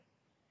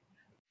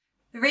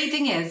The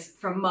reading is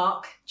from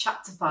Mark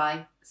chapter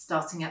 5,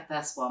 starting at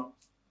verse 1.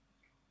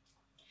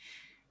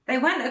 They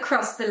went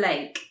across the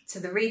lake to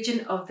the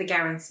region of the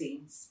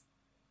Gerasenes.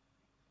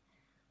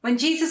 When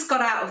Jesus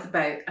got out of the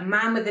boat, a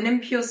man with an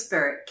impure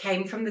spirit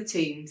came from the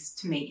tombs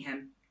to meet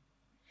him.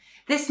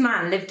 This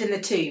man lived in the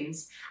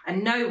tombs,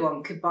 and no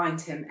one could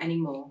bind him any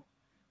more,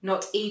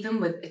 not even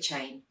with a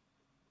chain.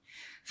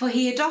 For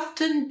he had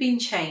often been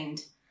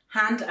chained,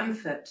 hand and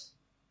foot,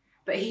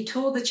 but he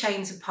tore the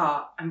chains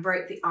apart and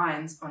broke the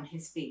irons on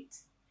his feet.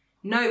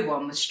 No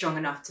one was strong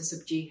enough to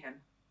subdue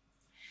him.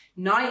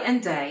 Night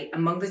and day,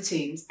 among the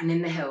tombs and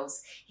in the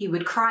hills, he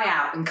would cry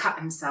out and cut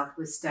himself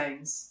with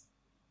stones.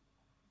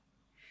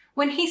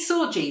 When he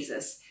saw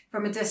Jesus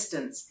from a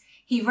distance,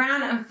 he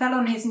ran and fell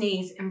on his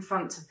knees in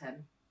front of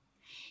him.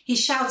 He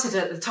shouted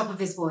at the top of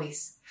his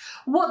voice,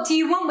 "What do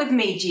you want with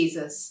me,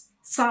 Jesus,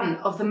 Son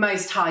of the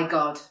Most High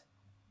God?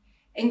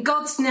 In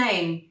God's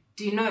name,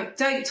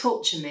 don't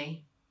torture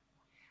me."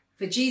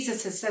 For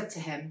Jesus had said to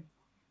him,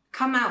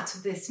 "Come out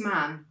of this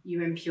man,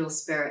 you impure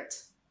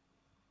spirit."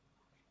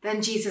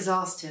 Then Jesus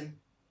asked him,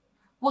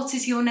 "What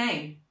is your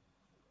name?"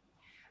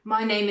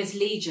 "My name is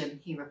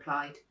Legion," he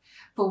replied,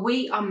 "for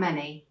we are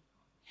many."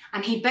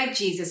 And he begged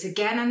Jesus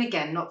again and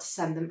again not to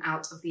send them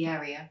out of the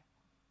area.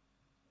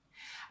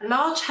 A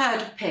large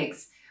herd of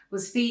pigs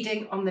was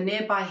feeding on the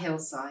nearby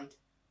hillside.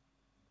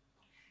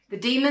 The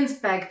demons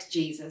begged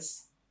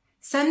Jesus,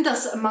 "Send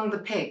us among the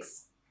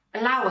pigs.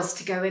 Allow us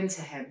to go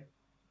into him."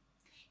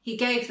 He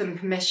gave them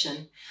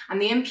permission,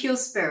 and the impure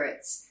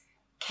spirits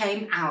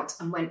came out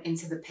and went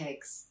into the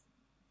pigs.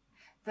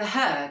 The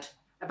herd,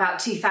 about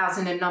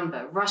 2,000 in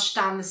number, rushed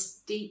down the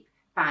steep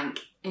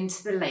bank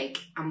into the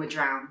lake and were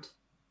drowned.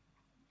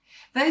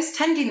 Those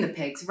tending the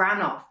pigs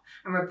ran off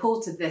and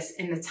reported this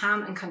in the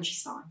town and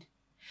countryside,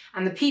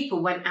 and the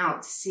people went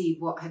out to see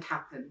what had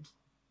happened.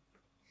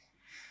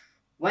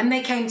 When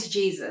they came to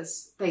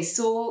Jesus, they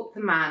saw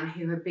the man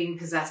who had been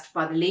possessed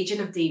by the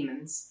legion of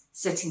demons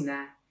sitting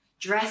there,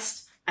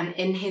 dressed and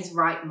in his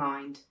right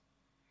mind,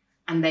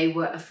 and they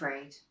were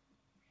afraid.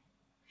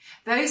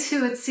 Those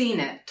who had seen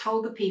it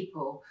told the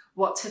people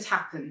what had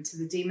happened to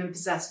the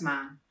demon-possessed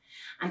man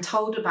and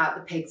told about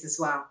the pigs as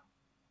well.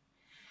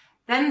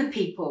 Then the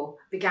people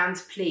began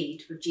to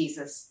plead with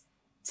Jesus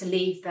to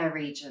leave their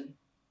region.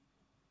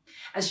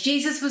 As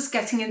Jesus was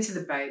getting into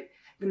the boat,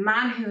 the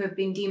man who had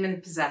been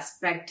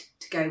demon-possessed begged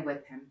to go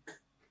with him.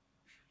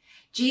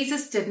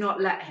 Jesus did not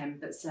let him,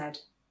 but said,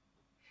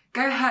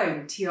 "Go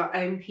home to your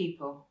own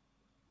people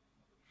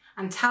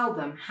and tell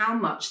them how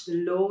much the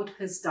Lord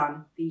has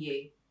done for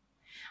you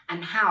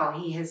and how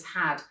he has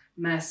had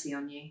mercy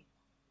on you."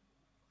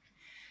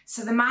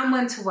 So the man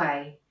went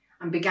away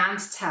and began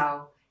to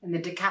tell in the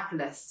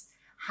Decapolis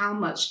how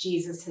much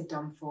Jesus had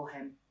done for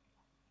him.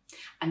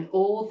 And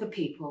all the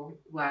people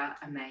were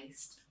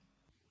amazed.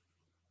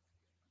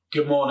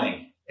 Good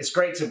morning. It's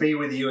great to be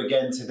with you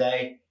again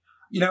today.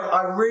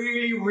 I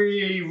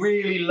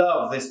really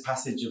love this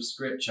passage of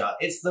scripture.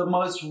 It's the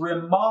most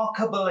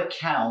remarkable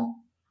account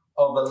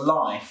of a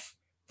life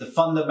that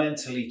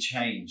fundamentally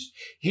changed.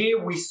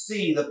 Here we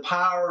see the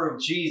power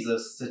of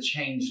Jesus to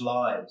change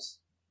lives.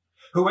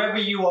 Whoever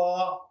you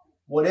are,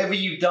 whatever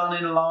you've done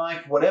in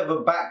life,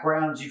 whatever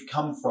background you've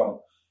come from,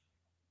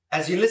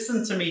 as you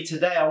listen to me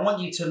today, I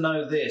want you to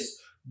know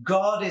this.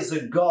 God is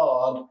a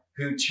God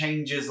who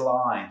changes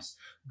lives.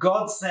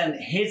 God sent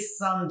his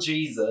son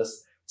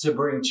Jesus to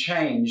bring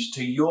change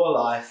to your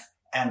life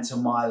and to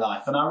my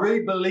life. And I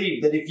really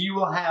believe that if you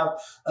will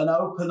have an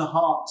open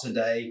heart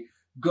today,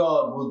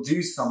 God will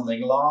do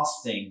something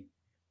lasting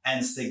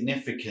and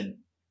significant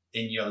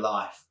in your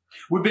life.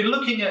 We've been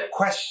looking at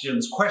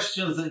questions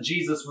that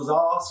Jesus was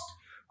asked,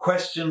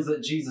 questions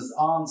that Jesus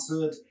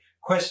answered,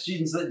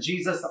 questions that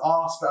Jesus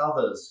asked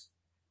others.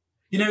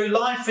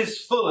 Life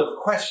is full of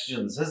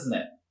questions, isn't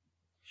it?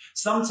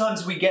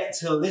 Sometimes we get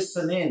to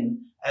listen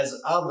in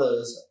as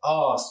others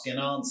ask and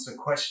answer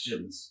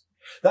questions.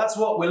 That's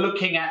what we're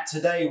looking at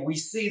today. We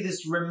see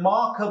this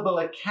remarkable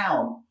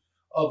account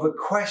of a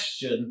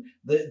question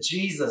that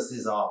Jesus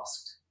is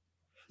asked.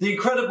 The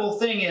incredible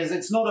thing is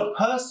it's not a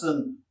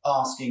person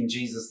asking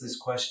Jesus this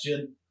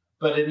question,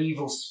 but an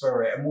evil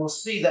spirit. And we'll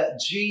see that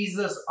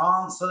Jesus'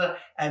 answer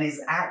and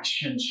his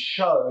actions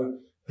show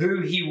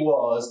who he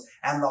was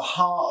and the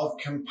heart of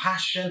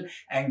compassion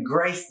and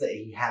grace that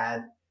he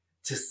had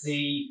to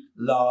see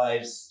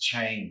lives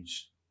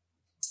change.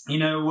 I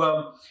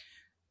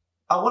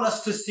want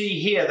us to see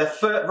here, the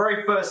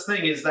very first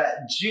thing is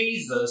that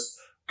Jesus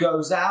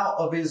goes out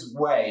of his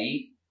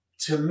way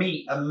to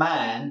meet a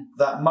man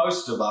that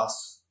most of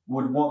us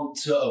would want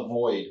to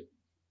avoid.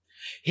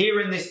 Here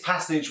in this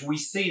passage, we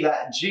see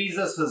that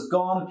Jesus has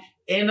gone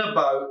in a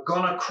boat,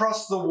 gone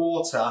across the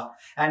water,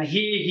 and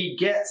here he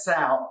gets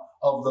out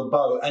of the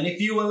boat. And if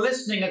you were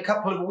listening a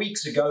couple of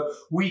weeks ago,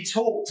 we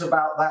talked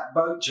about that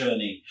boat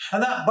journey.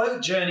 And that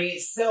boat journey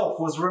itself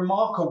was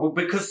remarkable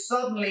because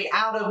suddenly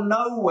out of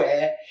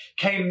nowhere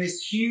came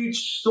this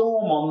huge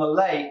storm on the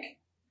lake.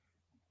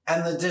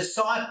 And the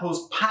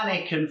disciples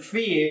panic and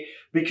fear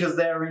because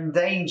they're in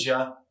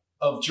danger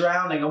of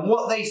drowning. And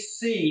what they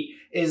see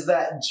is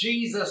that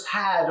Jesus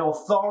had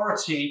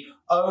authority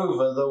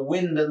over the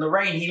wind and the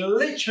rain. He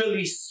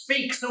literally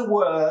speaks a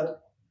word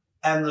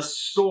and the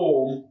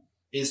storm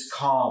is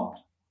calmed.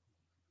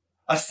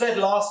 I said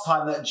last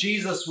time that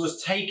Jesus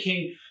was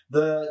taking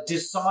the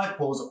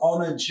disciples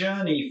on a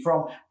journey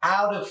from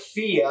out of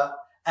fear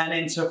and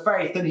into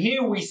faith. And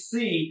here we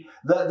see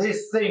that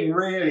this thing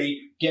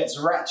really gets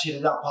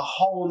ratcheted up a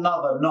whole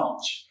nother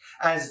notch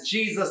as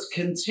Jesus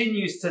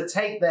continues to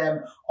take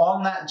them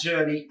on that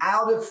journey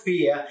out of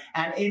fear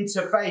and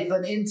into faith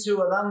and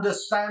into an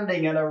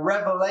understanding and a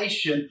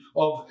revelation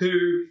of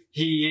who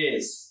he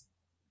is.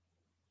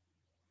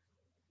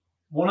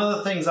 One of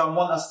the things I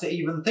want us to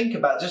even think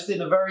about, just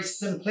in a very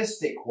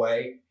simplistic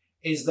way,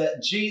 is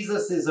that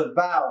Jesus is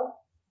about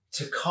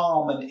to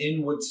calm an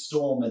inward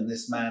storm in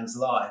this man's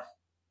life.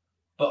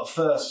 But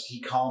first, he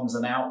calms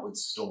an outward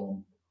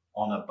storm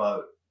on a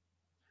boat.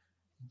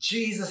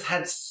 Jesus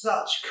had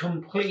such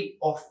complete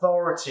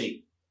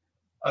authority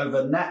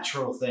over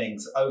natural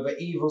things, over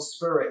evil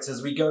spirits.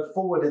 As we go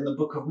forward in the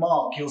book of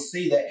Mark, you'll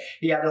see that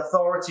he had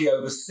authority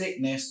over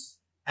sickness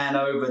and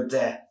over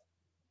death.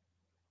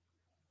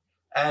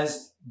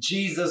 As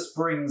Jesus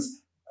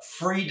brings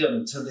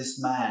freedom to this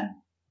man,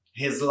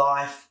 his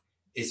life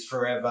is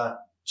forever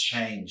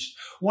changed.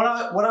 What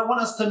I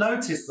want us to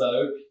notice,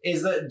 though,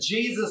 is that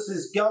Jesus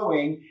is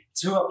going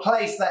to a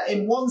place that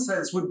in one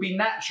sense would be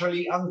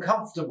naturally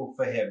uncomfortable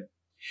for him.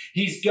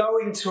 He's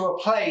going to a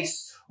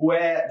place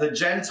where the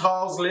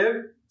Gentiles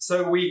live.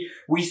 So we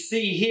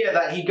see here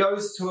that he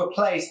goes to a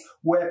place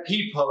where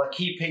people are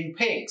keeping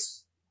pigs.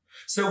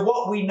 So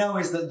what we know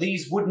is that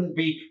these wouldn't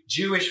be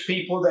Jewish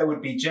people, they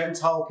would be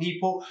Gentile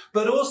people,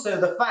 but also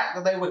the fact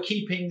that they were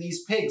keeping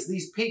these pigs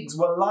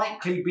were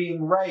likely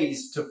being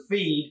raised to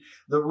feed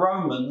the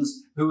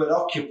Romans who had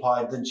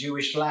occupied the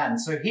Jewish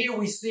land. So here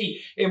we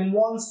see, in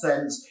one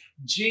sense,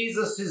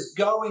 Jesus is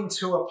going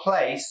to a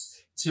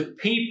place to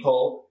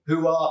people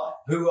who are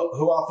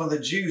for the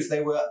Jews,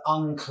 they were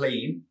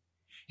unclean.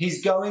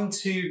 He's going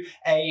to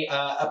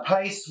a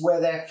place where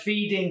they're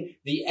feeding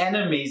the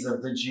enemies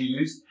of the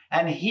Jews.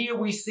 And here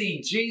we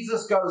see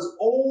Jesus goes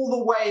all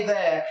the way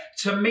there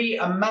to meet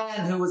a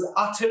man who was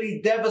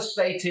utterly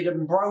devastated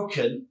and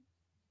broken.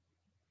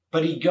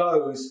 But he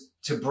goes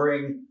to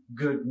bring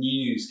good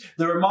news.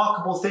 The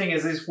remarkable thing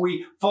is, if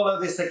we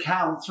follow this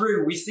account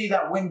through, we see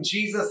that when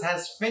Jesus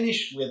has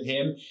finished with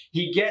him,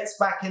 he gets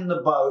back in the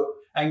boat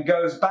and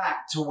goes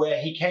back to where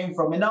he came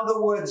from. In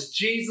other words,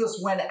 Jesus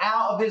went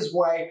out of his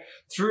way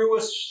through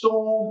a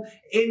storm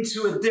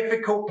into a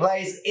difficult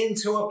place,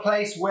 into a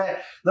place where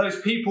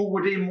those people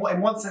would, in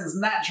one sense,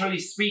 naturally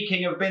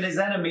speaking, have been his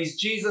enemies.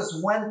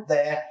 Jesus went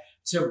there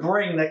to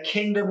bring the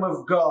kingdom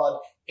of God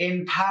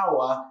in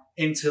power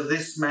into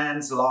this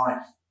man's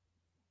life.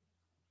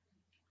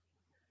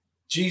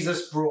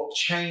 Jesus brought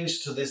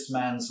change to this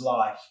man's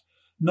life.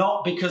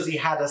 Not because he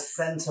had a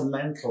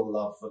sentimental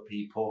love for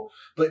people,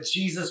 but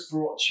Jesus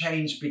brought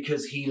change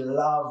because he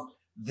loved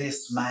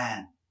this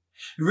man.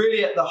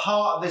 Really, at the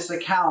heart of this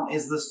account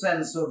is the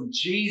sense of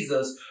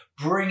Jesus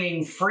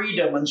bringing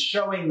freedom and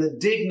showing the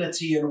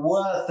dignity and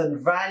worth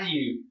and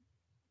value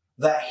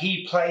that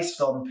he placed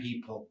on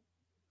people,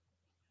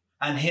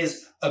 and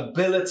his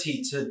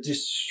ability to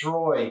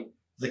destroy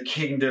the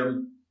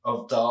kingdom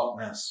of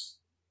darkness.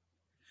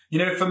 You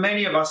know, for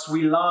many of us,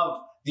 we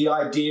love the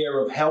idea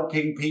of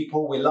helping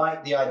people. We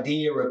like the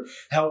idea of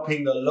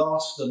helping the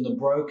lost and the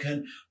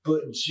broken.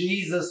 But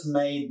Jesus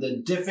made the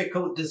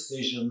difficult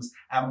decisions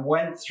and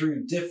went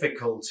through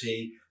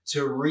difficulty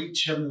to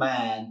reach a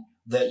man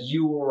that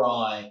you or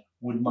I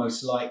would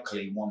most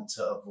likely want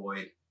to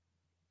avoid.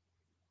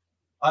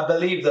 I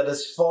believe that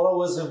as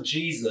followers of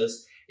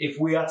Jesus, if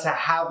we are to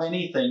have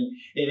anything,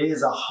 it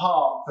is a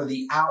heart for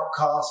the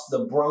outcast,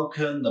 the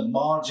broken, the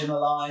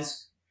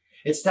marginalized.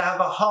 It's to have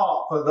a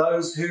heart for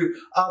those who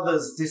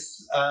others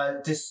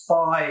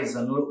despise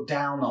and look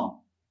down on.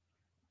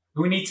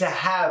 We need to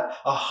have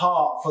a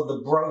heart for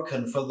the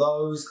broken, for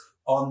those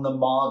on the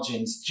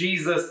margins.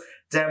 Jesus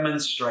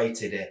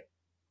demonstrated it.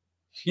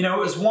 You know,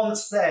 it was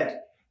once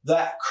said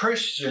that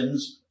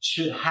Christians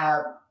should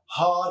have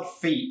hard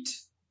feet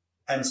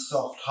and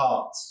soft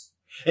hearts.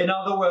 In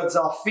other words,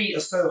 our feet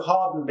are so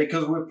hardened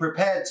because we're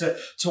prepared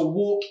to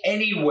walk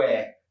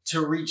anywhere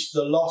to reach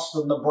the lost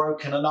and the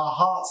broken, and our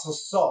hearts are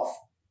soft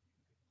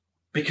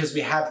because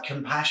we have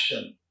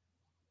compassion.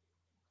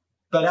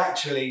 But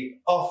actually,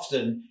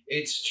 often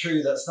it's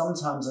true that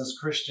sometimes as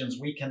Christians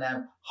we can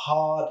have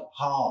hard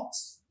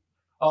hearts.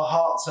 Our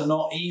hearts are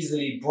not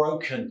easily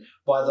broken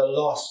by the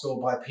lost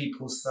or by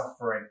people's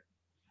suffering.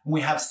 And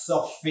we have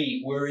soft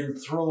feet. We're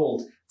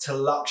enthralled to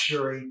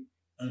luxury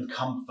and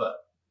comfort.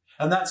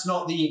 And that's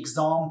not the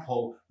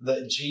example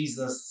that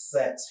Jesus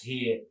sets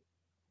here.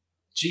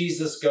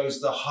 Jesus goes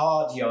the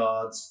hard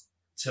yards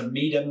to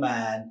meet a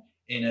man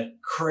in a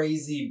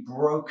crazy,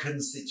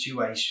 broken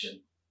situation.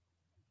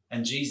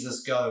 And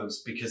Jesus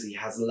goes because he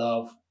has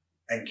love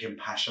and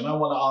compassion. I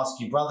want to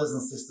ask you, brothers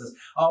and sisters,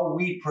 are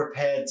we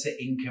prepared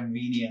to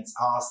inconvenience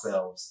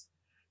ourselves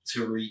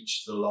to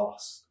reach the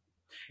lost?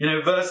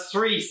 Verse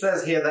 3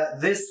 says here that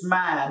this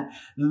man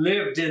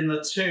lived in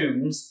the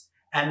tombs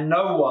and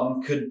no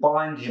one could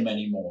bind him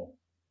anymore,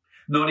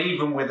 not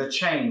even with a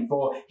chain,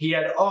 for he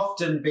had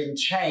often been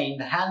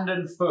chained hand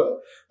and foot,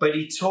 but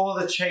he tore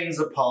the chains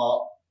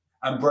apart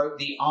and broke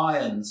the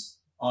irons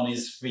on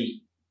his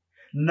feet.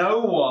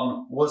 No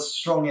one was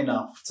strong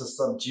enough to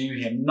subdue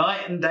him.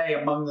 Night and day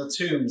among the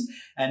tombs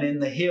and in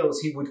the hills,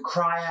 he would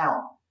cry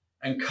out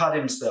and cut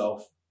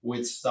himself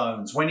with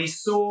stones. When he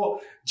saw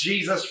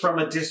Jesus from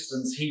a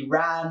distance, he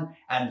ran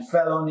and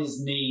fell on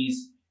his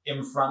knees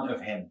in front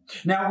of him.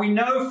 Now we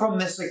know from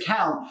this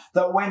account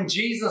that when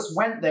Jesus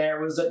went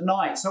there, it was at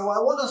night. So I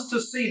want us to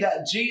see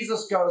that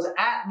Jesus goes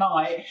at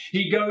night.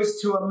 He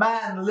goes to a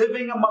man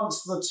living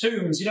amongst the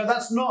tombs.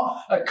 That's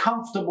not a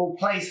comfortable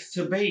place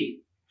to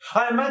be.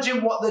 I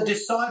imagine what the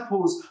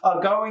disciples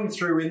are going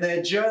through in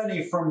their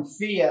journey from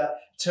fear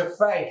to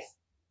faith.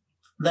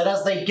 That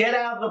as they get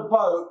out of the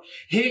boat,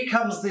 here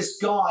comes this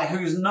guy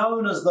who's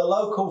known as the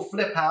local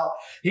flip out.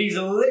 He's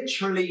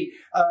literally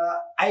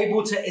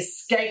able to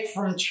escape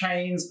from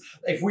chains.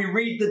 If we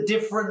read the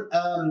different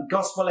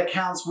gospel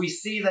accounts, we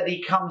see that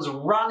he comes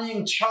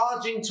running,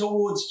 charging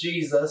towards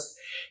Jesus.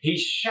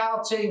 He's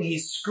shouting,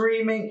 he's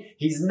screaming,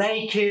 he's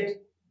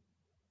naked.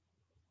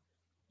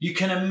 You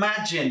can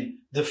imagine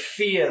the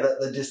fear that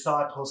the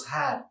disciples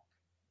had.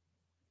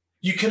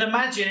 You can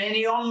imagine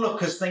any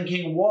onlookers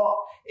thinking, what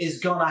is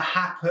going to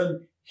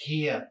happen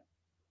here?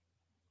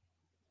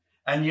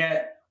 And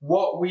yet,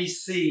 what we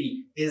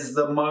see is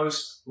the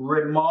most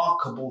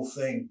remarkable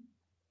thing.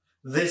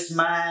 This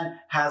man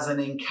has an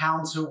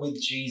encounter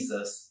with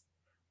Jesus,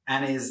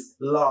 and his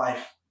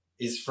life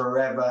is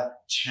forever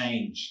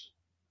changed.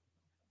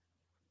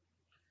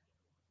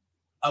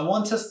 I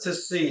want us to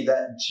see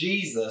that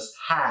Jesus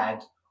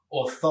had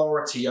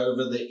authority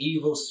over the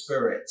evil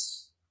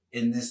spirits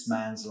in this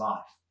man's life.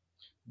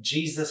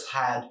 Jesus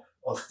had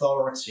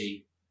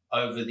authority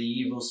over the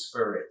evil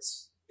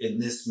spirits in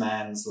this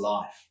man's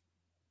life.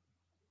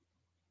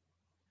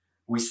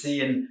 We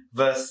see in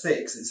verse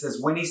 6, it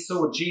says, when he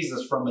saw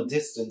Jesus from a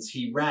distance,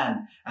 he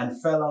ran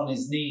and fell on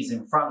his knees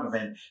in front of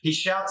him. He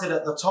shouted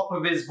at the top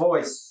of his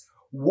voice,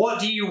 "What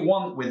do you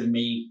want with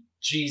me,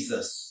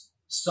 Jesus,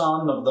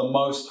 Son of the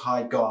Most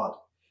High God?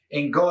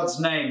 In God's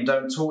name,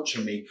 don't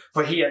torture me."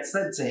 For he had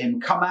said to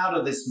him, "Come out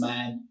of this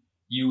man,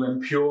 you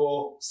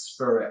impure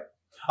spirit."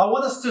 I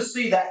want us to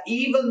see that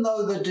even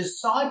though the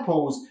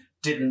disciples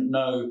didn't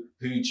know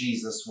who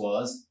Jesus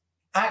was,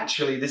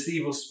 actually this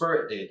evil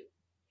spirit did.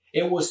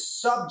 It was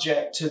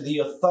subject to the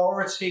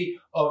authority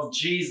of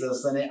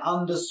Jesus, and it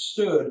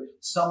understood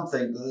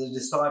something that the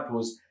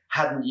disciples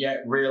hadn't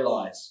yet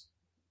realized.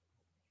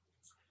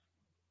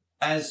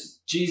 As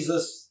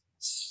Jesus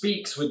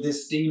speaks with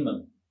this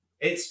demon,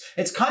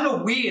 it's kind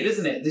of weird,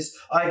 isn't it? This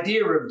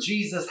idea of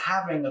Jesus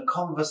having a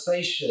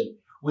conversation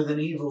with an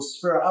evil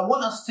spirit. I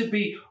want us to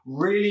be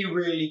really,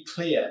 really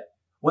clear.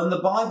 When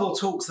the Bible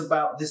talks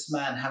about this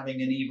man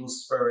having an evil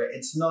spirit,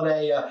 it's not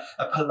a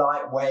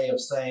polite way of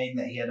saying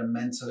that he had a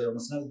mental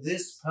illness. No,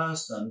 this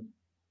person,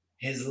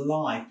 his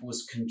life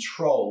was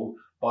controlled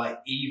by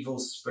evil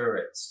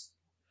spirits.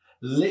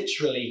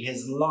 Literally,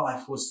 his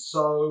life was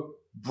so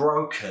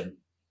broken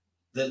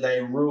that they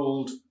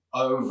ruled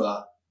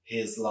over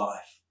his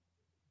life.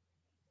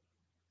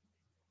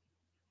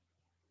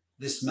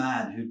 This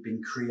man who'd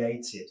been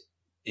created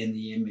in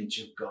the image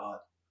of God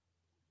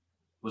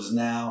was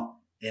now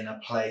in a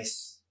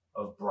place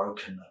of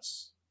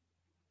brokenness.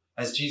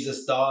 As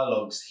Jesus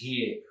dialogues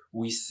here,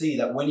 we see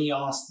that when he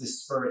asks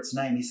this spirit's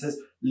name, he says,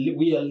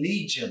 "We are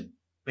legion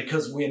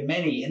because we're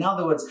many." In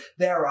other words,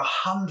 there are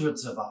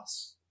hundreds of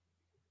us.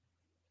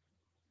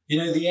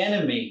 The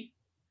enemy,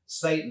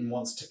 Satan,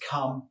 wants to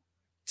come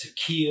to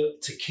kill,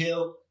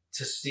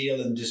 to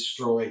steal and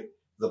destroy,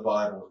 the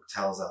Bible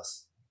tells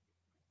us.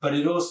 But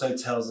it also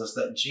tells us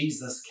that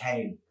Jesus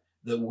came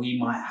that we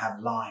might have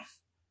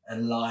life,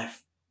 and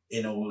life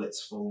in all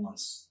its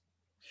fullness.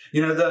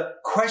 The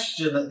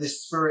question that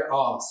this spirit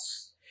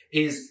asks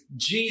is,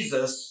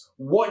 Jesus,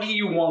 what do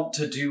you want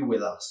to do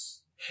with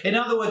us? In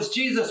other words,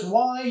 Jesus,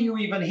 why are you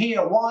even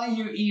here? Why are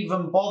you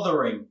even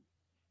bothering?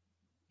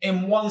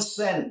 In one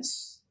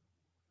sense,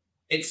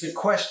 it's a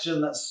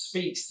question that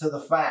speaks to the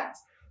fact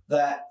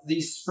that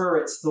these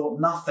spirits thought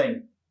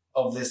nothing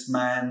of this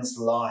man's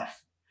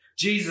life.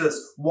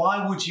 Jesus,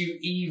 why would you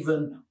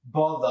even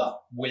bother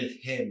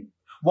with him?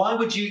 Why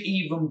would you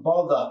even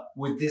bother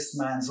with this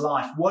man's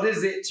life? What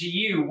is it to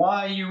you?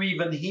 Why are you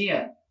even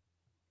here?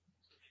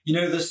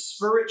 The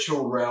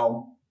spiritual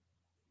realm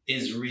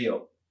is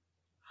real.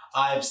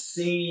 I've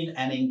seen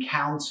and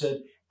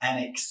encountered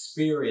and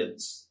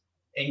experienced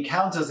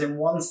encounters in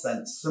one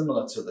sense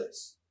similar to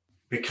this.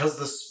 Because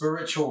the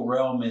spiritual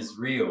realm is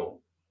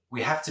real,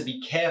 we have to be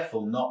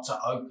careful not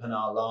to open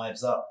our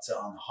lives up to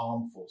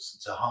harmful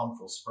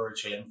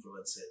spiritual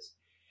influences.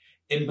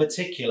 In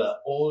particular,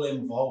 all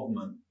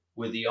involvement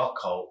with the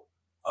occult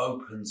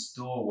opens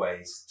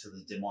doorways to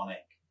the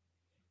demonic.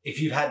 If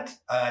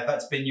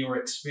that's been your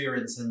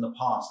experience in the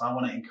past, I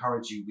want to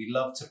encourage you. We'd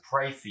love to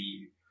pray for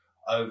you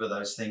over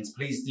those things.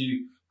 Please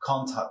do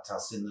contact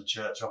us in the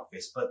church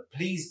office. But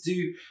please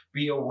do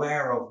be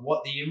aware of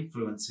what the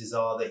influences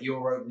are that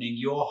you're opening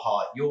your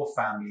heart, your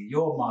family,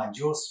 your mind,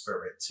 your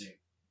spirit to.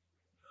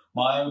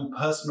 My own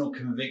personal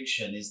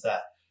conviction is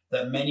that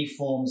many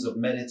forms of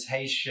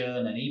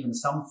meditation and even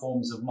some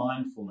forms of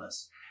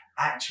mindfulness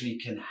actually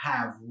can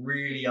have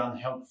really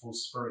unhelpful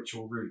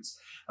spiritual roots.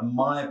 And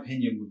my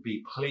opinion would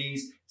be,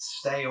 please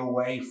stay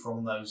away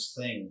from those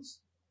things.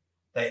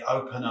 They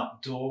open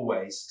up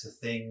doorways to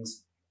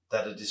things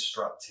that are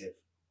destructive.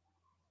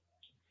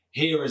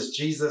 Here, as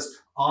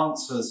Jesus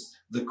answers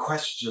the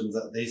question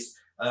that this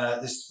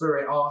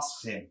spirit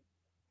asks him,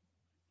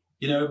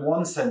 in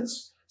one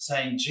sense,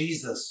 saying,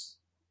 Jesus,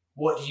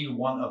 what do you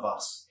want of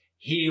us?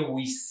 Here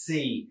we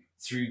see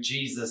through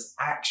Jesus'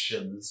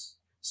 actions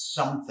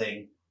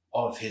something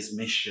of his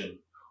mission.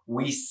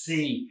 We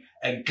see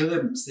a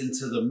glimpse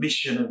into the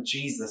mission of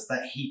Jesus,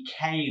 that he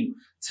came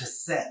to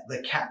set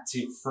the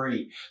captive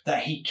free,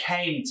 that he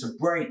came to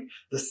break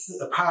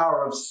the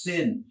power of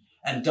sin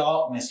and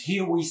darkness.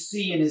 Here we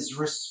see in his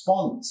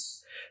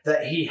response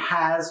that he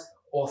has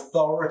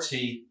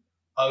authority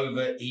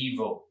over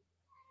evil.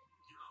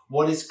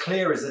 What is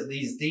clear is that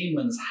these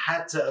demons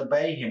had to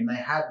obey him. They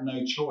had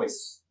no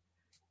choice.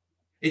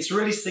 It's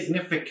really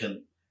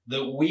significant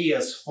that we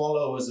as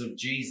followers of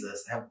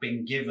Jesus have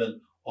been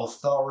given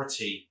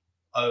authority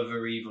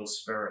over evil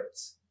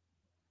spirits.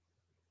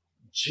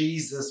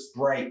 Jesus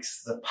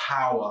breaks the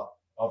power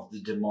of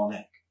the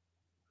demonic.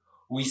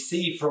 We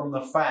see from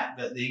the fact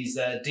that these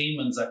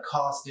demons are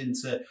cast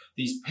into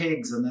these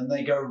pigs, and then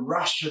they go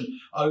rushing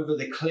over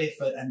the cliff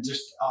and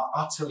just are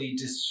utterly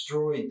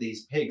destroyed,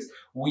 these pigs.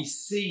 We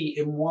see,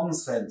 in one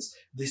sense,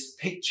 this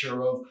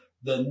picture of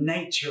the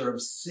nature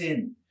of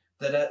sin,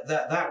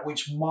 that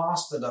which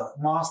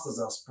masters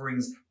us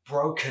brings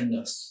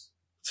brokenness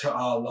to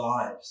our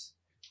lives.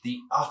 The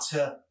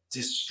utter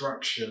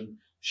destruction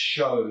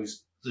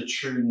shows the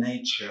true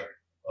nature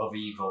of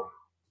evil.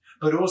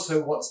 But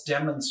also what's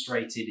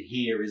demonstrated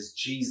here is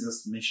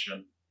Jesus'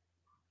 mission.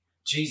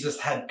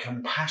 Jesus had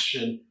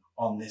compassion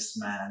on this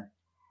man,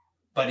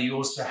 but he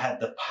also had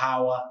the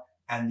power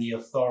and the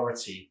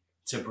authority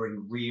to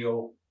bring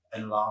real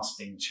and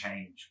lasting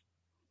change.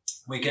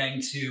 We're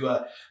going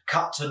to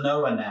cut to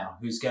Noah now,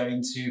 who's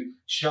going to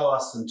show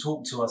us and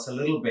talk to us a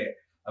little bit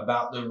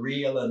about the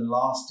real and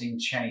lasting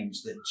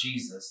change that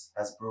Jesus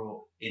has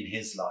brought in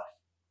his life.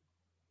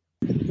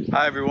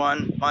 Hi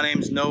everyone, my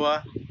name's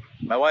Noah.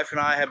 My wife and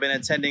I have been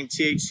attending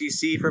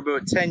THCC for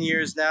about 10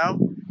 years now.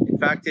 In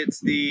fact, it's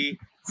the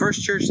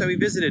first church that we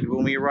visited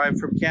when we arrived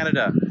from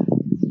Canada,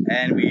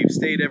 and we've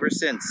stayed ever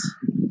since.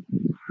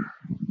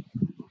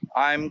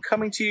 I'm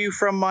coming to you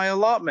from my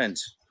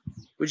allotment.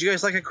 Would you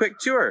guys like a quick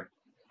tour?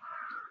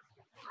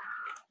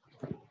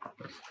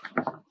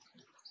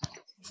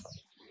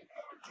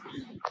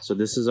 So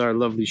this is our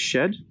lovely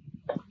shed,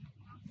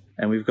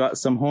 and we've got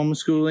some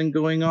homeschooling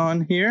going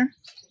on here.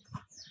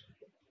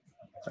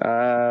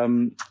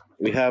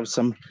 We have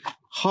some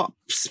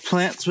hops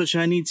plants which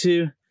I need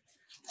to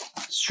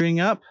string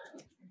up,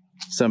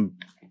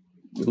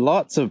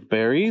 lots of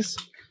berries,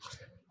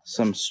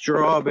 some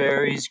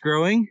strawberries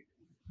growing,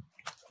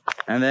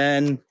 and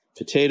then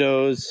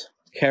potatoes,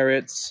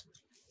 carrots,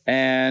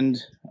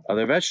 and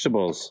other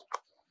vegetables.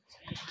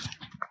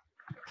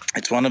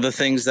 It's one of the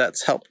things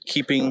that's helped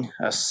keeping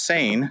us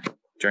sane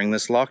during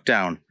this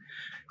lockdown.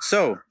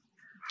 So,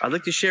 I'd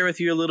like to share with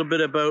you a little bit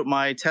about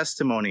my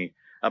testimony,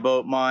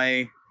 about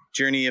my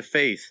journey of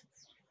faith.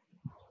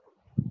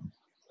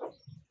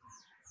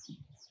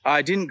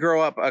 I didn't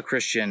grow up a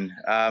Christian.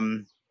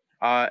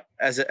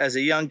 As a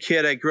young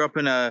kid, I grew up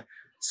in a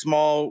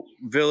small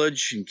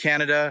village in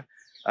Canada,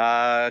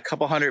 a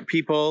couple hundred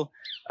people,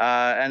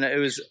 and it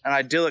was an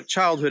idyllic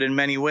childhood in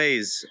many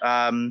ways.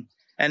 And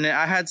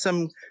I had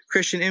some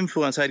Christian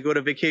influence. I'd go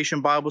to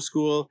vacation Bible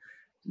school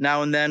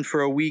now and then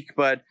for a week,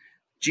 but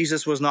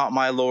Jesus was not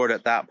my Lord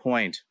at that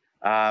point.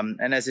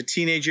 And as a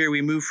teenager,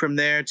 we moved from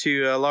there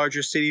to a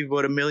larger city of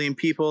about 1 million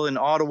people in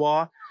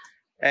Ottawa.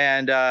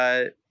 And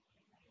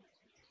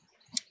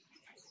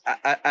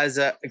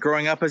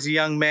growing up as a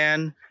young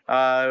man,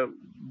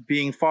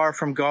 being far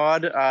from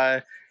God,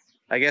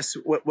 I guess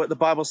what the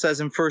Bible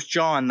says in 1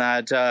 John,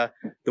 that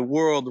the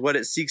world, what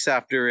it seeks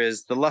after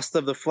is the lust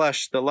of the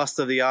flesh, the lust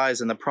of the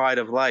eyes, and the pride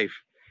of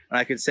life. And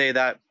I could say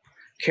that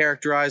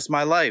characterized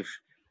my life,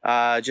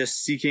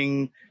 just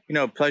seeking,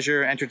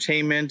 pleasure,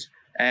 entertainment.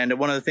 And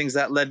one of the things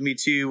that led me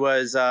to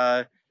was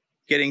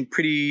getting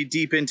pretty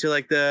deep into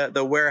like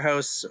the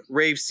warehouse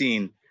rave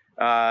scene,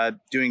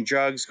 doing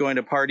drugs, going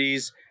to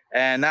parties.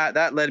 And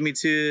that led me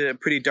to a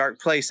pretty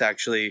dark place,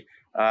 actually.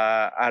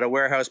 At a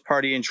warehouse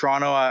party in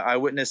Toronto, I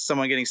witnessed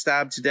someone getting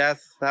stabbed to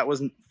death. That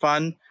wasn't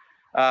fun.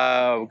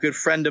 A good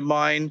friend of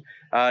mine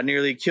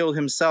nearly killed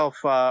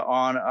himself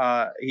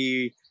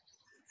he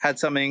had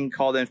something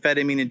called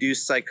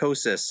amphetamine-induced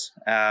psychosis.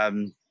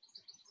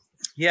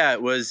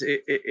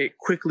 It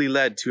quickly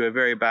led to a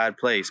very bad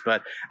place.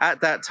 But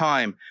at that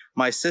time,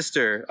 my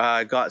sister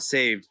got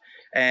saved,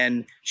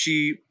 and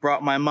she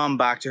brought my mom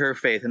back to her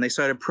faith, and they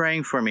started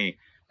praying for me.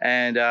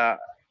 And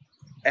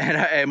And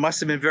it must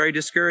have been very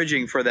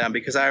discouraging for them,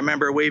 because I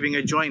remember waving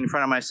a joint in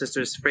front of my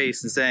sister's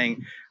face and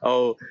saying,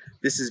 "Oh,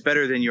 this is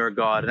better than your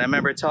God." And I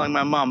remember telling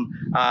my mom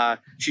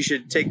she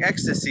should take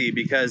ecstasy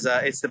because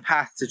it's the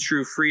path to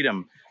true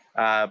freedom.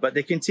 But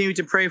they continued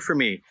to pray for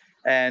me.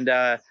 And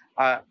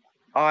I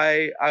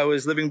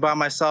was living by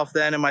myself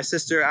then, and my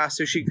sister asked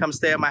if she'd come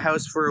stay at my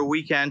house for a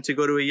weekend to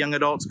go to a young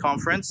adults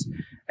conference.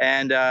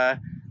 And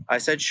I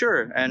said,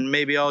 sure, and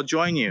maybe I'll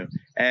join you.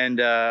 And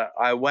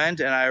I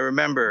went, and I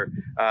remember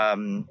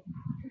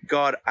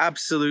God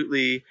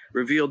absolutely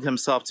revealed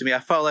himself to me. I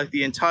felt like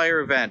the entire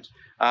event,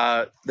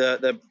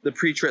 the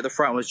preacher at the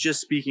front was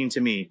just speaking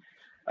to me.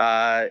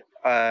 I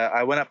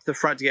went up to the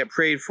front to get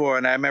prayed for,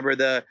 and I remember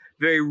the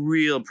very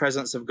real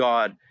presence of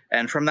God.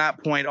 And from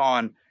that point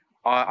on,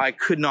 I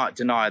could not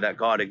deny that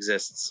God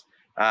exists.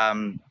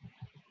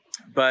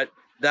 But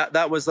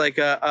that was like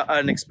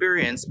an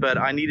experience, but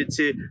I needed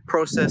to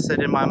process it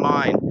in my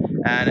mind.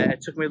 And it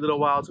took me a little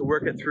while to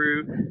work it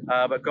through,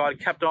 but God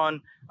kept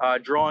on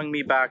drawing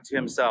me back to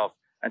himself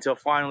until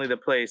finally the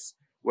place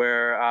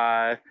where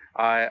I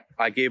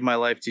gave my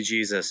life to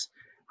Jesus.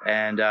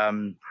 And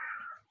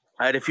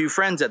I had a few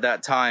friends at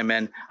that time,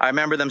 and I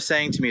remember them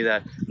saying to me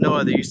that,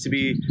 "Noah, there used to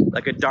be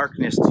like a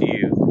darkness to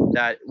you,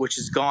 which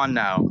is gone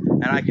now."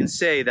 And I can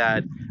say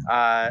that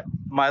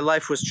my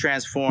life was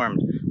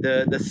transformed.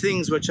 The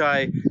things which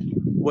I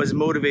was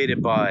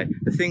motivated by,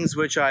 the things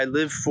which I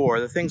lived for,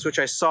 the things which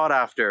I sought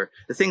after,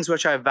 the things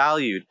which I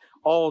valued,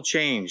 all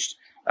changed.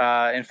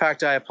 In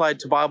fact, I applied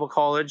to Bible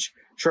college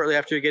shortly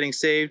after getting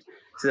saved,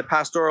 to the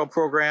pastoral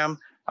program.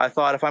 I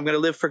thought, if I'm going to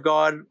live for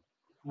God,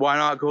 why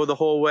not go the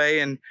whole way?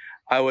 And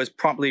I was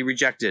promptly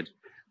rejected.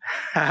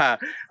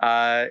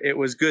 It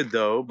was good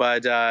though,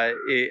 but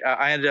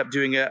I ended up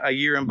doing a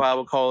year in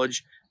Bible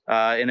college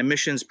in a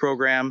missions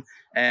program.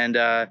 And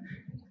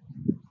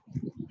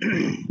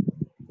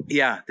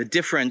yeah, the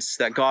difference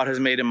that God has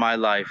made in my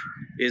life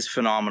is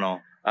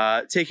phenomenal.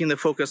 Taking the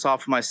focus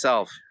off of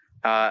myself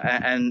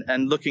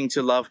and looking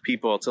to love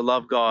people, to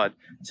love God,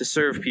 to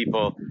serve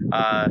people.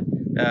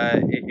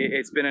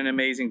 It's been an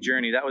amazing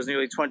journey. That was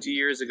nearly 20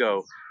 years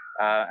ago.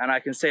 And I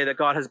can say that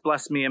God has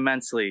blessed me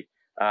immensely.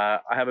 I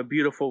have a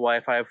beautiful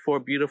wife. I have 4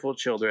 beautiful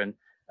children.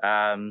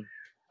 I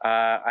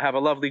have a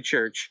lovely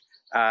church.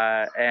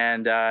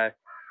 And I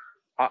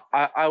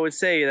would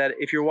say that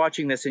if you're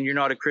watching this and you're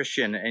not a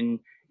Christian and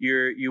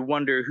you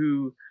wonder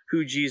who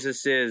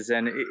Jesus is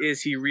and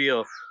is he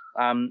real?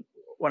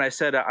 When I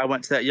said I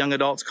went to that young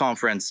adults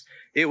conference,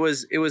 it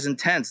was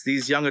intense.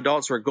 These young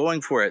adults were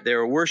going for it. They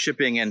were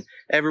worshiping, and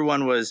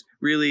everyone was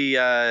really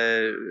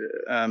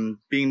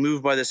being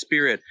moved by the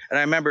Spirit. And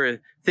I remember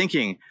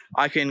thinking,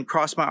 I can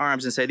cross my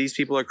arms and say these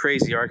people are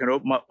crazy, or I can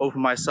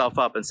open myself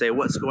up and say,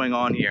 what's going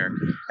on here?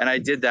 And I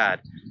did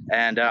that.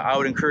 And I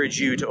would encourage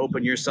you to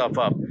open yourself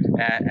up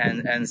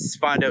and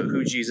find out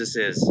who Jesus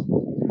is.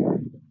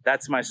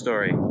 That's my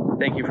story.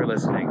 Thank you for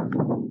listening.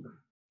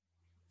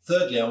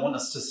 Thirdly, I want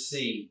us to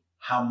see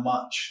how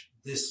much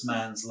this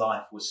man's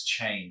life was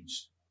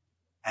changed,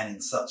 and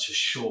in such a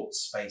short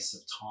space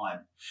of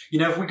time. You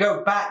know, if we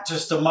go back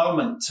just a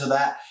moment to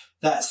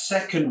that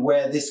second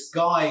where this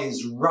guy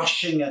is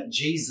rushing at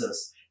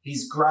Jesus,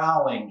 he's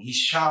growling, he's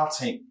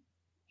shouting,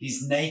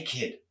 he's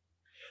naked.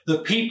 The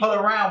people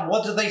around,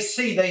 what do they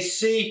see? They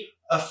see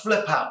a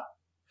flip out.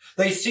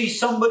 They see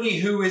somebody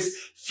who is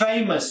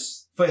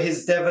famous for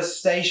his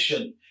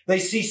devastation. They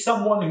see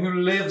someone who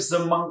lives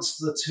amongst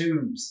the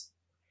tombs.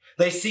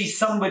 They see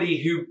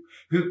somebody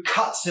who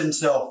cuts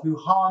himself, who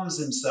harms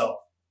himself.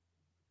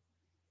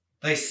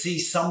 They see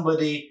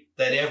somebody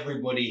that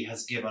everybody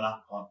has given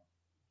up on.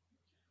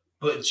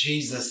 But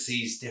Jesus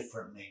sees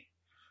differently.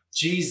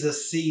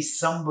 Jesus sees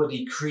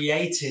somebody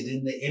created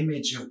in the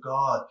image of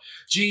God.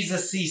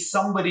 Jesus sees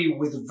somebody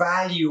with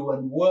value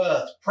and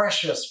worth,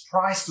 precious,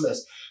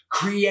 priceless,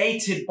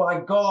 created by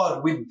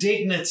God with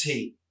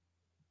dignity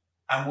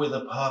and with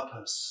a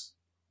purpose.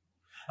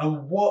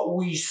 And what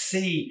we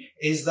see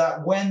is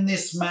that when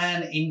this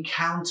man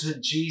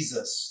encountered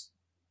Jesus,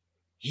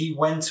 he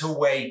went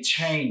away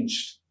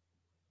changed,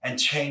 and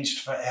changed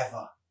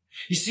forever.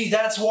 You see,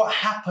 that's what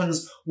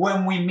happens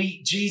when we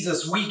meet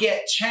Jesus. We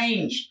get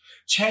changed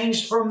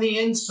from the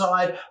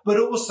inside, but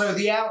also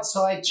the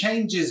outside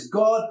changes.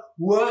 God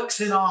works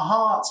in our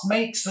hearts,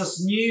 makes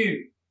us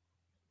new.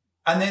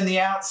 And then the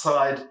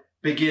outside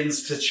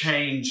begins to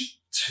change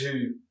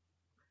too.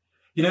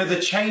 You know, the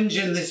change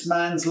in this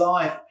man's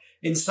life,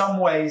 in some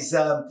ways,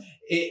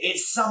 it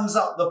sums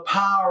up the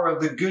power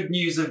of the good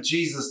news of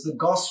Jesus, the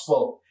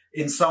gospel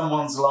in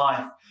someone's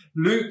life.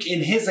 Luke,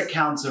 in his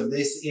account of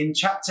this, in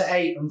chapter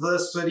 8 and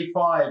verse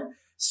 35,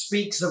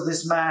 speaks of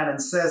this man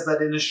and says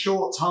that in a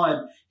short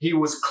time he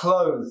was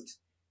clothed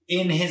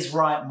in his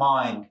right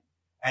mind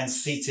and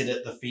seated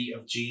at the feet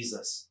of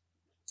Jesus.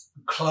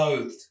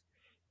 Clothed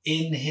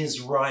in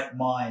his right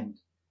mind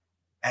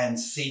and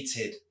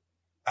seated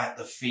at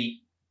the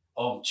feet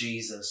of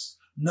Jesus.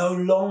 No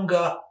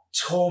longer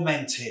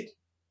tormented.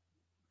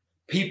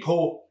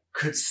 People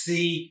could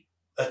see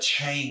a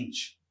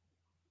change.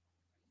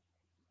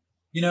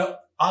 You know,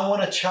 I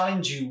want to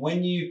challenge you,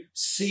 when you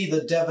see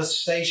the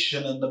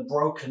devastation and the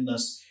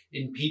brokenness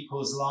in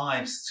people's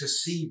lives, to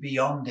see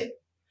beyond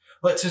it,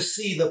 but to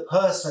see the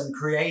person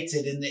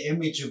created in the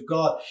image of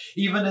God,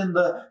 even in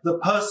the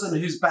person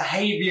whose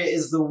behavior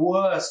is the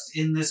worst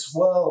in this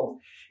world,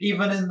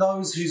 even in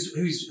those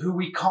who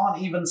we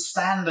can't even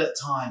stand at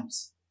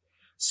times.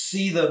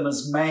 See them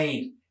as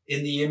made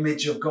in the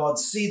image of God.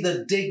 See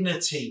the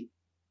dignity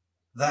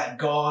that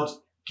God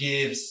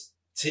gives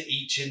to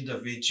each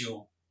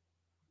individual.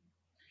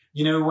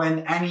 You know, when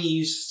Annie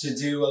used to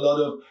do a lot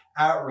of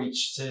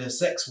outreach to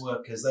sex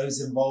workers, those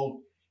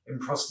involved in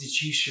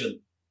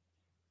prostitution,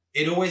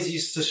 it always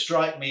used to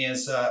strike me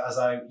as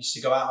I used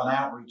to go out on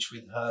outreach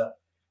with her,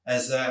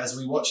 as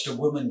we watched a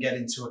woman get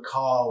into a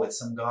car with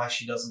some guy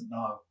she doesn't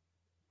know.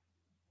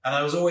 And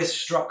I was always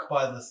struck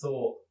by the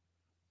thought,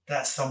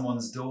 that's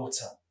someone's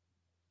daughter.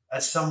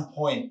 At some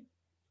point,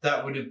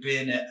 that would have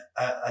been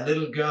a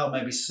little girl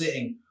maybe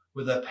sitting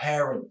with her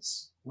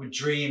parents with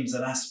dreams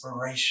and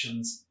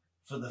aspirations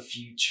for the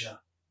future.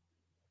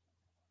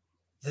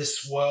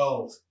 This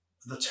world,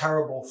 the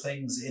terrible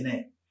things in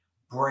it,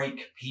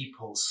 break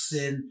people.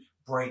 Sin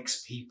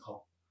breaks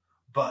people.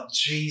 But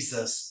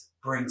Jesus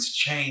brings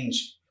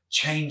change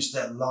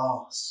that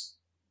lasts.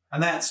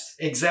 And that's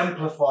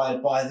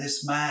exemplified by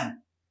this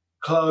man,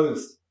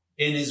 clothed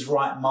in his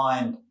right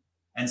mind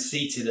and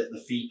seated at the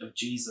feet of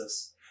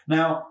Jesus.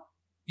 Now,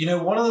 you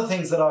know, one of the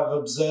things that I've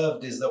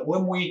observed is that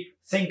when we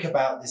think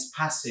about this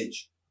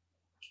passage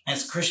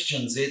as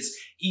Christians, it's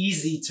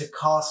easy to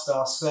cast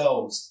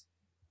ourselves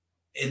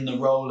in the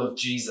role of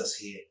Jesus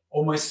here,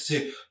 almost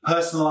to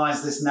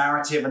personalize this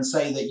narrative and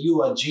say that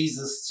you are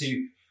Jesus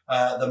to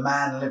the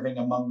man living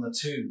among the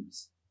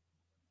tombs.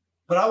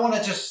 But I want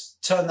to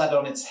just turn that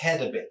on its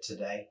head a bit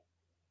today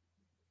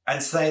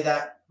and say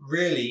that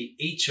really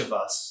each of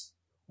us,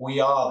 we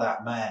are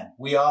that man.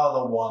 We are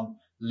the one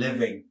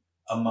living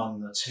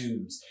among the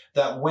tombs.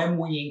 That when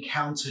we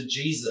encounter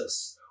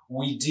Jesus,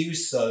 we do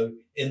so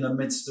in the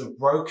midst of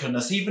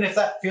brokenness, even if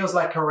that feels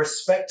like a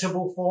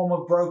respectable form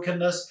of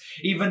brokenness,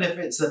 even if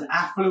it's an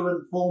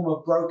affluent form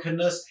of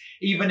brokenness,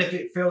 even if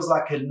it feels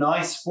like a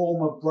nice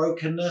form of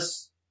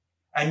brokenness,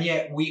 and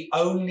yet we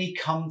only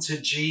come to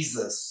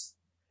Jesus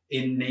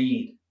in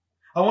need.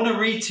 I want to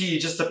read to you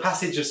just a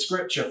passage of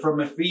scripture from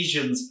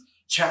Ephesians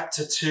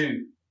chapter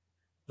 2,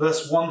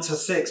 verse 1 to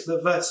 6.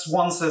 But verse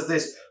 1 says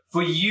this,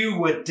 "For you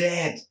were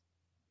dead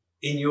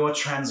in your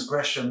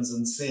transgressions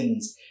and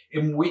sins,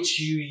 in which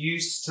you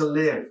used to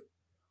live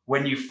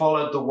when you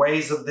followed the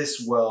ways of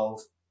this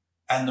world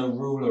and the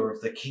ruler of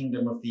the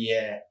kingdom of the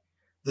air,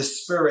 the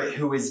spirit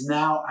who is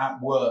now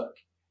at work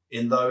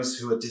in those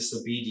who are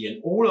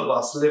disobedient. All of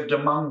us lived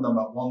among them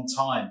at one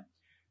time,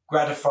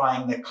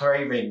 gratifying the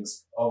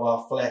cravings of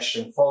our flesh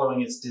and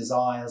following its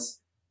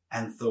desires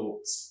and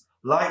thoughts.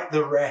 Like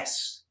the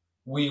rest,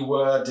 we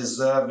were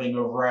deserving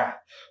of wrath.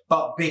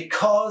 But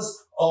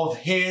because of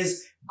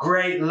his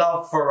great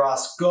love for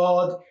us,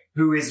 God,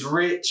 who is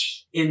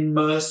rich in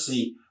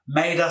mercy,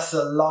 made us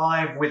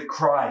alive with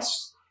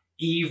Christ,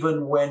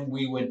 even when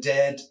we were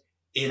dead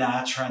in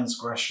our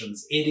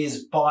transgressions. It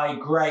is by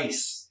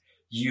grace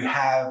you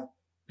have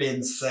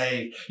been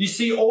saved." You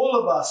see, all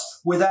of us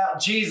without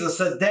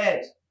Jesus are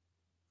dead.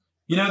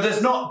 You know,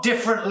 there's not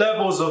different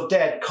levels of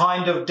dead,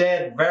 kind of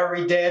dead,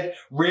 very dead,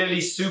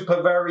 really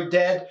super very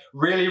dead,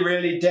 really,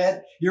 really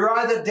dead. You're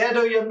either dead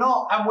or you're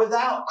not. And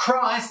without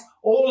Christ,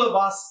 all of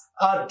us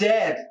are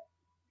dead.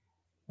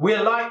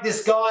 We're like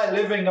this guy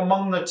living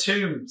among the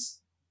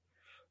tombs.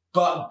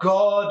 But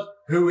God,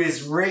 who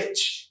is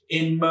rich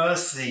in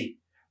mercy,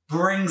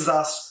 brings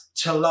us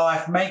to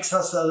life, makes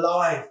us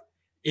alive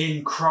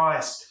in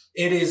Christ.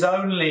 It is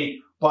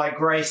only by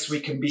grace we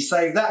can be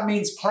saved. That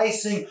means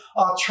placing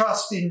our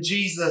trust in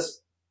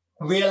Jesus,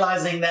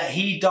 realizing that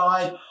he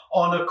died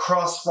on a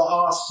cross for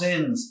our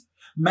sins,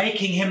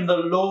 making him the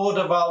Lord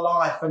of our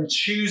life and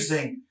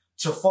choosing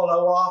to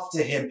follow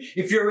after him.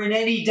 If you're in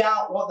any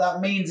doubt what that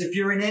means, if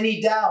you're in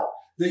any doubt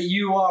that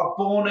you are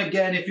born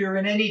again, if you're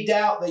in any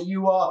doubt that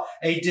you are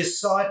a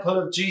disciple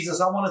of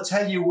Jesus, I want to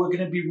tell you we're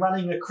going to be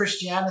running a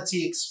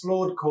Christianity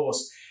Explored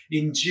course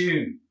in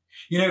June.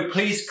 You know,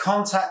 please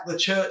contact the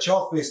church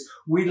office.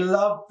 We'd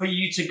love for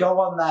you to go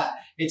on that.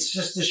 It's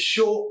just a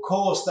short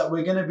course that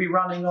we're going to be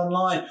running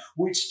online,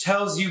 which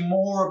tells you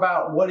more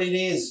about what it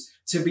is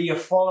to be a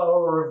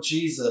follower of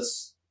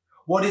Jesus.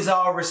 What is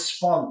our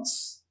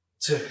response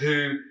to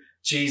who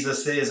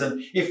Jesus is?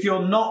 And if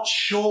you're not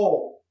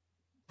sure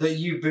that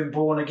you've been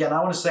born again,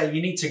 I want to say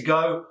you need to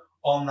go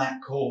on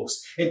that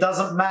course. It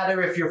doesn't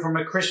matter if you're from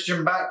a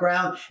Christian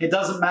background. It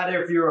doesn't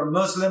matter if you're a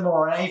Muslim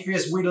or an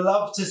atheist. We'd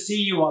love to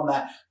see you on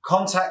that.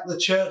 Contact the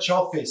church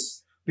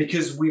office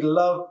because we'd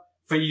love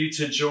for you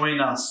to join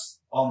us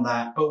on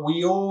that. But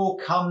we all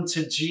come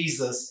to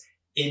Jesus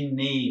in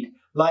need,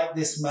 like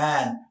this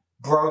man,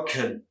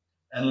 broken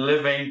and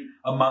living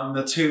among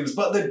the tombs.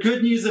 But the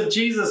good news of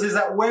Jesus is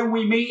that when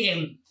we meet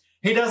him,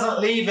 he doesn't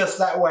leave us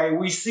that way.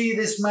 We see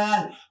this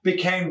man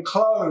became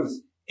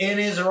clothed in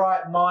his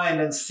right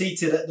mind and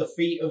seated at the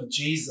feet of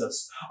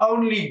Jesus.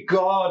 Only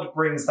God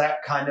brings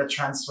that kind of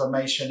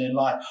transformation in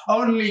life.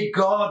 Only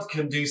God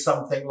can do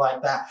something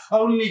like that.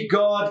 Only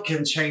God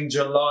can change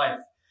your life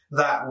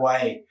that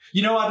way.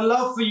 You know, I'd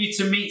love for you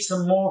to meet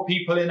some more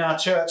people in our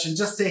church and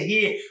just to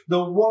hear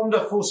the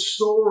wonderful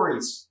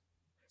stories,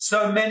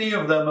 so many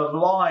of them, of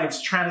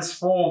lives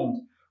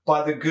transformed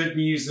by the good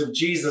news of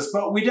Jesus.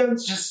 But we don't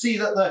just see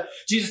that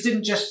Jesus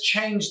didn't just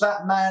change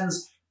that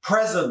man's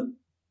present,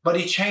 but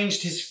he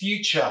changed his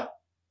future.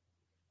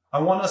 I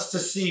want us to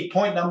see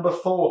point number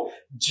 4.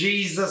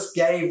 Jesus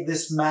gave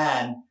this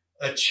man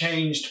a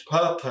changed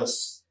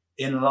purpose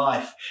in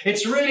life.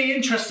 It's really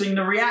interesting,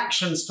 the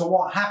reactions to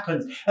what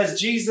happened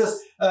as Jesus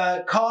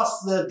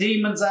cast the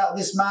demons out of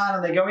this man,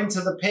 and they go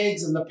into the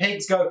pigs, and the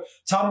pigs go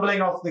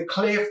tumbling off the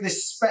cliff.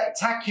 This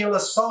spectacular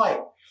sight.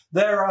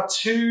 There are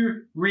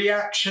 2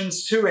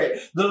 reactions to it.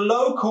 The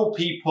local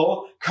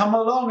people come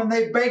along and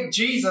they beg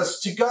Jesus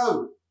to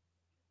go.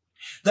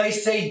 They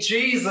say,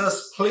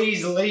 Jesus,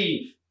 please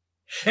leave.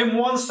 In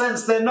one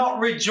sense, they're not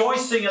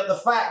rejoicing at the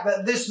fact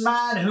that this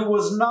man who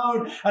was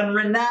known and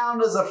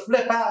renowned as a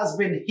flip-out has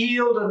been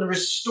healed and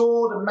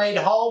restored and made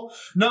whole.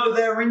 No,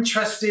 they're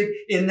interested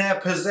in their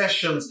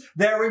possessions.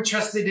 They're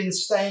interested in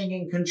staying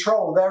in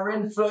control. They're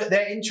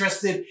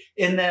interested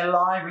in their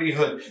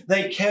livelihood.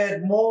 They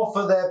cared more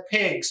for their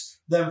pigs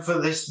than for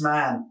this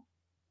man.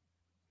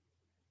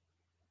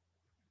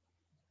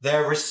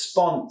 Their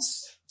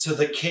response to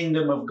the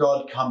kingdom of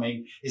God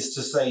coming is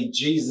to say,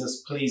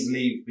 Jesus, please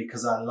leave,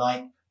 because I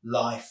like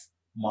life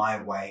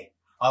my way.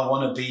 I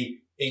want to be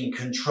in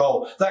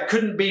control. That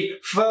couldn't be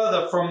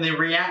further from the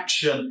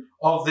reaction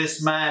of this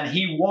man.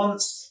 He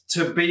wants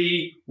to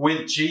be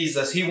with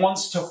Jesus. He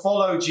wants to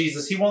follow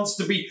Jesus. He wants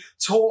to be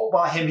taught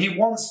by him. He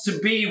wants to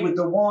be with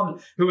the one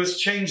who has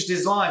changed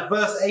his life.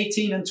 Verse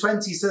 18 and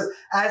 20 says,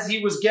 as he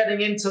was getting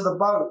into the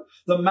boat,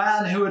 the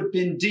man who had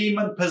been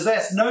demon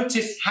possessed,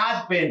 notice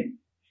had been,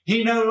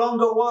 he no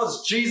longer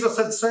was. Jesus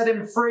had set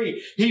him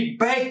free. He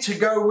begged to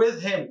go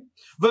with him.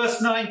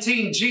 Verse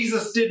 19,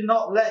 Jesus did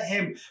not let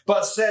him,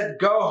 but said,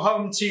 go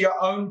home to your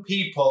own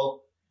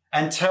people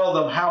and tell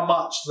them how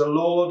much the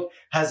Lord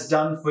has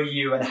done for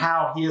you and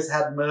how he has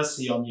had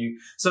mercy on you.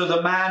 So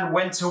the man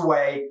went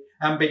away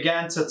and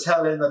began to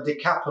tell in the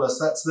Decapolis,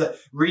 that's the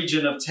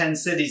region of 10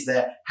 cities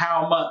there,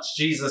 how much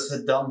Jesus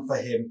had done for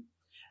him.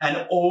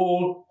 And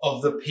all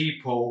of the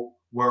people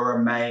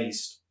were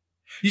amazed.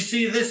 You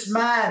see, this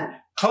man,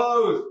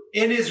 clothed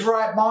in his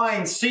right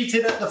mind,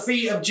 seated at the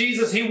feet of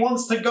Jesus. He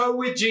wants to go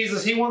with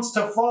Jesus. He wants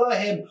to follow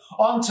him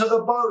onto the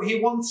boat. He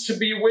wants to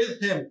be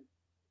with him.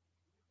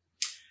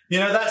 You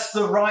know, that's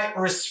the right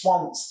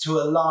response to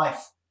a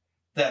life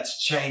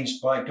that's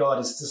changed by God,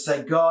 is to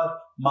say, God,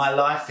 my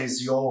life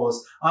is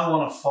yours. I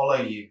want to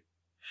follow you.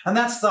 And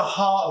that's the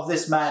heart of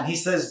this man. He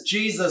says,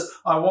 Jesus,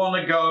 I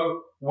want to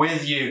go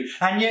with you.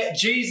 And yet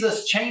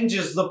Jesus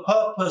changes the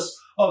purpose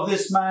of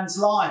this man's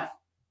life.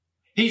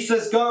 He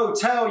says, go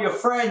tell your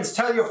friends,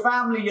 tell your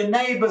family, your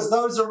neighbors,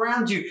 those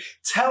around you.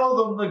 Tell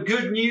them the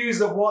good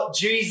news of what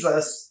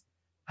Jesus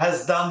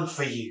has done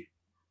for you.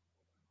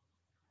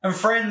 And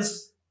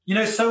friends, you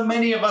know, so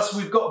many of us,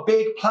 we've got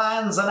big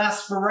plans and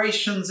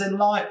aspirations in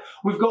life.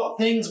 We've got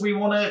things we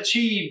want to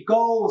achieve,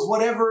 goals,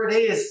 whatever it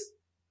is.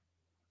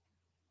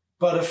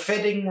 But a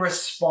fitting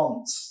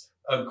response,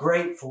 a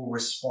grateful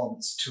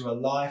response to a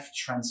life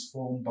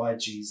transformed by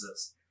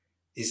Jesus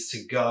is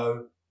to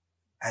go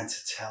and to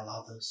tell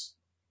others.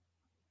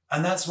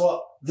 And that's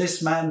what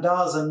this man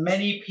does. And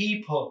many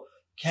people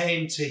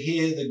came to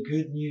hear the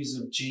good news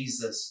of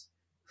Jesus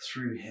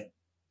through him.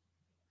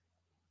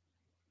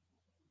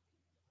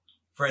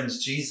 Friends,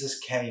 Jesus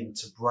came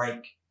to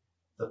break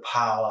the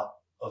power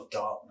of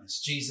darkness.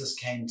 Jesus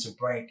came to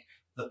break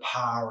the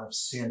power of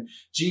sin.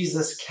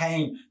 Jesus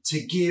came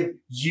to give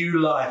you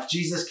life.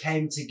 Jesus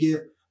came to give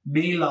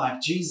me life.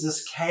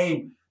 Jesus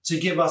came to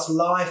give us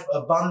life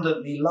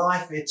abundantly,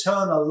 life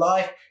eternal,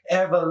 life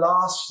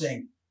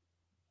everlasting.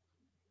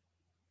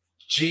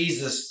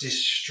 Jesus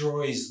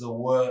destroys the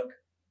work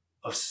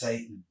of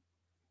Satan.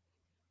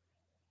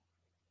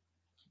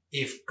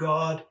 If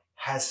God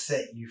has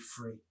set you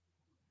free,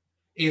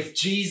 if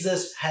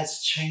Jesus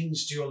has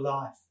changed your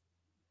life,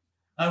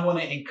 I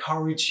want to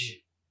encourage you,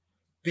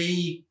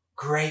 be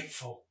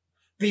grateful.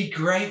 Be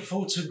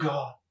grateful to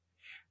God.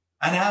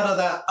 And out of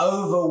that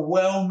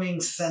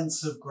overwhelming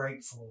sense of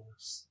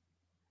gratefulness,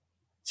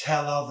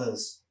 tell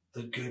others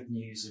the good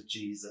news of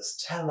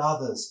Jesus. Tell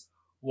others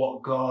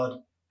what God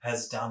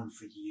has done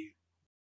for you.